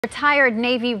Retired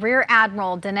Navy Rear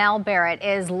Admiral Danelle Barrett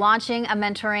is launching a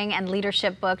mentoring and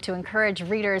leadership book to encourage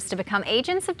readers to become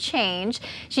agents of change.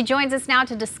 She joins us now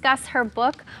to discuss her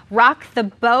book, Rock the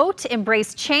Boat,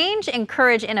 Embrace Change,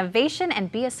 Encourage Innovation,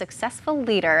 and Be a Successful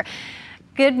Leader.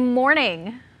 Good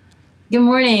morning. Good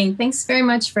morning. Thanks very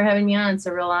much for having me on. It's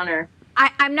a real honor.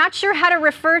 I'm not sure how to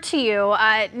refer to you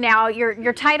now.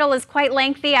 Your title is quite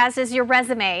lengthy, as is your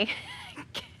resume.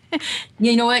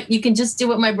 You know what? You can just do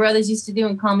what my brothers used to do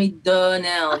and call me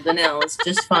Danelle. Danelle is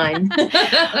just fine.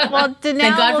 Well, Danelle,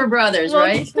 thank God for brothers,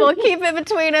 right? We'll keep it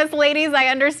between us, ladies. I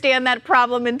understand that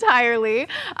problem entirely.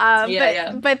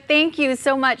 But thank you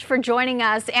so much for joining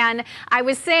us. And I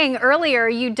was saying earlier,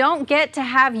 you don't get to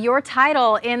have your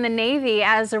title in the Navy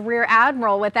as a Rear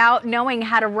Admiral without knowing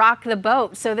how to rock the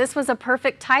boat. So this was a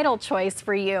perfect title choice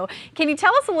for you. Can you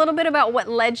tell us a little bit about what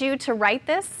led you to write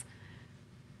this?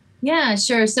 Yeah,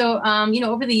 sure. So,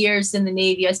 over the years in the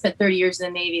Navy, I spent 30 years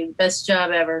in the Navy, the best job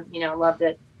ever, loved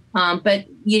it. But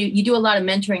you do a lot of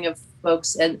mentoring of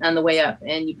folks on the way up,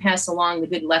 and you pass along the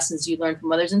good lessons you learn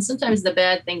from others, and sometimes the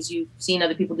bad things you've seen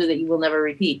other people do that you will never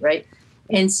repeat, right?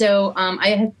 And so I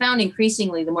have found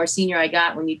increasingly, the more senior I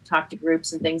got, when you talk to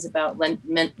groups and things about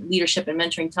leadership and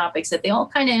mentoring topics, that they all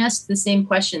kind of ask the same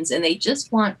questions, and they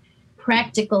just want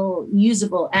practical,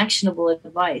 usable, actionable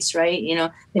advice, right?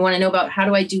 They want to know about, how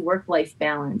do I do work-life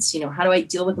balance? How do I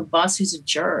deal with a boss who's a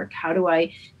jerk? How do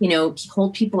I,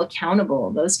 hold people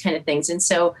accountable? Those kind of things. And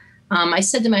so I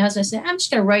said to my husband, I said, I'm just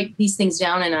going to write these things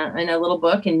down in a little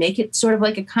book and make it sort of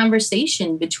like a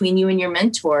conversation between you and your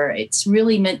mentor. It's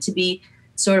really meant to be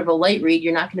sort of a light read.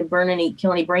 You're not going to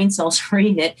kill any brain cells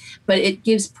reading it, but it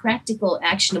gives practical,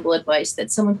 actionable advice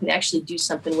that someone could actually do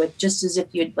something with, just as if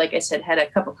you'd, like I said, had a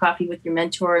cup of coffee with your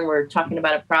mentor and we're talking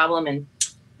about a problem.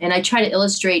 And I try to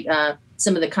illustrate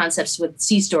some of the concepts with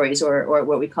sea stories, or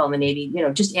what we call in the Navy,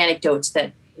 just anecdotes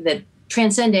that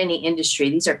transcend any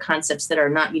industry. These are concepts that are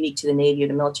not unique to the Navy or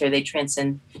the military. They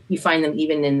transcend. You find them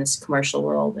even in this commercial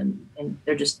world, and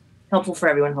they're just helpful for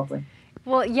everyone, hopefully.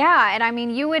 Well, yeah, and I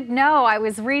mean, you would know. I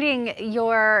was reading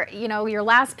your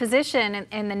last position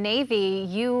in the Navy.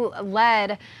 You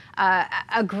led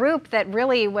a group that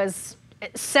really was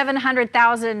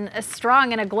 700,000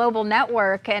 strong in a global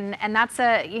network, and that's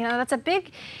a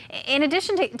big. In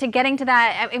addition to getting to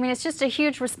that, I mean, it's just a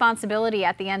huge responsibility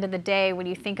at the end of the day when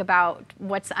you think about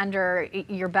what's under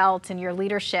your belt and your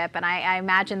leadership. And I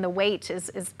imagine the weight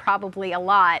is probably a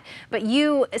lot. But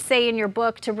you say in your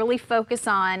book to really focus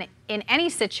on, in any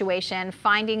situation,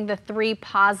 finding the 3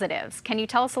 positives. Can you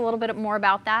tell us a little bit more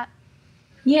about that?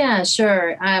 Yeah,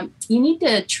 sure. You need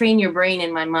to train your brain,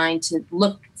 in my mind, to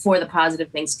look for the positive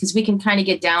things, because we can kind of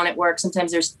get down at work.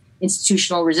 Sometimes there's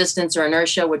institutional resistance or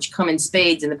inertia, which come in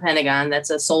spades in the Pentagon. That's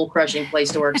a soul-crushing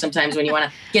place to work sometimes when you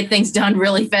want to get things done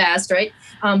really fast, right?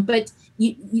 But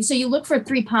you look for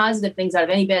 3 positive things out of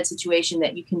any bad situation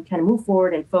that you can kind of move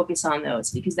forward and focus on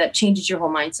those, because that changes your whole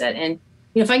mindset. And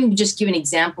if I can just give an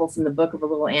example from the book of a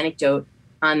little anecdote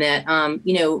on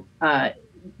that,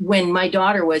 when my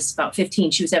daughter was about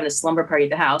 15, she was having a slumber party at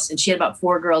the house, and she had about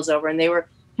 4 girls over, and they were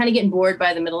kind of getting bored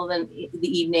by the middle of the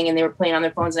evening, and they were playing on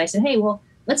their phones. And I said, hey, well,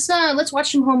 let's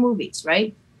watch some home movies,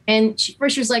 right? And she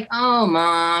was like, oh,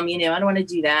 Mom, I don't want to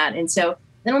do that. And so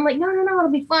then I'm like, no, it'll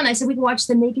be fun. I said, we can watch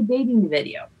the naked baby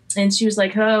video. And she was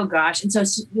like, oh, gosh. And so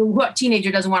what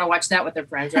teenager doesn't want to watch that with their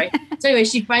friends, right? So anyway,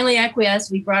 she finally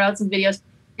acquiesced. We brought out some videos.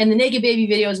 And the naked baby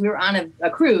videos, we were on a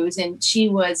cruise, and we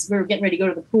were getting ready to go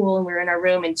to the pool, and we were in our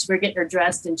room, and we were getting her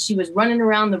dressed, and she was running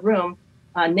around the room,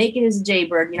 naked as a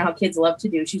jaybird, how kids love to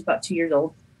do. She was about 2 years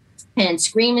old, and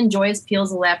screaming joyous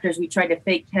peals of laughter as we tried to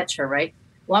fake catch her, right?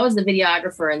 Well, I was the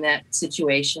videographer in that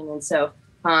situation. And so,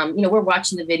 we're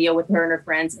watching the video with her and her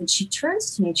friends, and she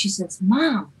turns to me and she says,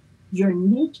 Mom, you're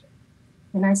naked.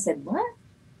 And I said, what?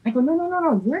 I go,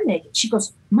 no, you're naked. She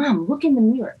goes, Mom, look in the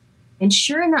mirror. And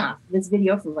sure enough, this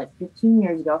video from like 15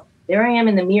 years ago, there I am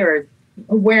in the mirror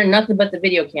wearing nothing but the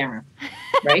video camera,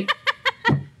 right?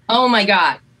 Oh my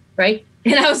God, right?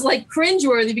 And I was like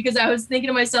cringeworthy, because I was thinking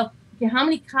to myself, okay, how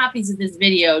many copies of this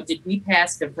video did we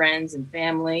pass to friends and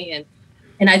family?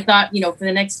 And I thought, for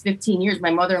the next 15 years,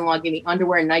 my mother-in-law gave me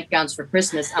underwear and nightgowns for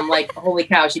Christmas. I'm like, holy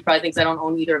cow, she probably thinks I don't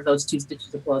own either of those 2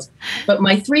 stitches of clothes. But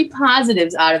my 3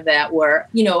 positives out of that were,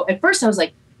 at first I was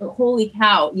like, holy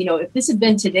cow, if this had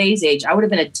been today's age, I would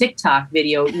have been a TikTok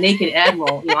video, naked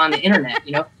Admiral, on the internet,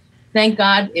 Thank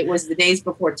God it was the days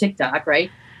before TikTok,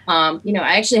 right? I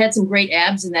actually had some great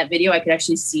abs in that video. I could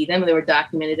actually see them. They were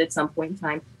documented at some point in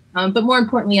time. But more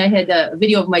importantly, I had a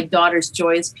video of my daughter's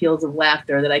joyous peals of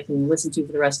laughter that I can listen to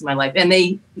for the rest of my life. And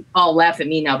they all laugh at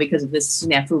me now because of this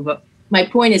snafu. But my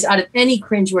point is, out of any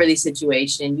cringeworthy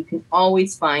situation, you can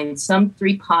always find some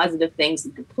 3 positive things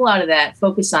you can pull out of that,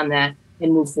 focus on that,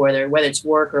 and move forward, whether it's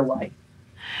work or life.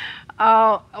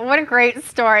 Oh, what a great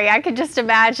story. I could just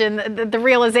imagine the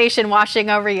realization washing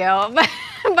over you. but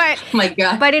Oh my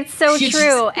God. But it's so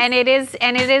true. And it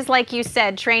is like you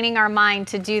said, training our mind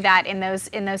to do that in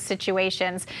those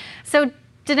situations. So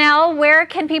Danelle, where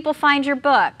can people find your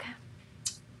book?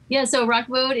 Yeah, so Rock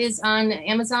Vote is on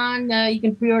Amazon. You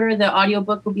can pre-order. The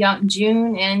audiobook will be out in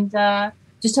June, and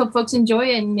just hope folks enjoy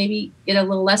it and maybe get a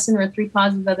little lesson or 3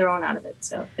 positive of their own out of it.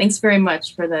 So thanks very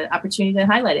much for the opportunity to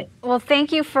highlight it. Well,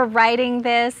 thank you for writing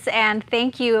this, and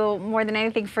thank you more than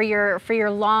anything for your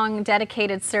long,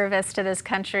 dedicated service to this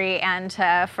country, and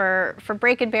for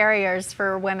breaking barriers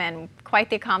for women. Quite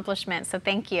the accomplishment. So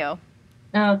thank you.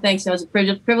 Oh, thanks. It was a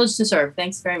privilege to serve.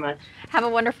 Thanks very much. Have a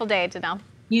wonderful day, Danelle.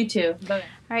 You too. Bye.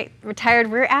 All right, retired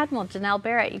Rear Admiral Danelle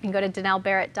Barrett. You can go to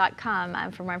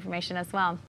danellebarrett.com for more information as well.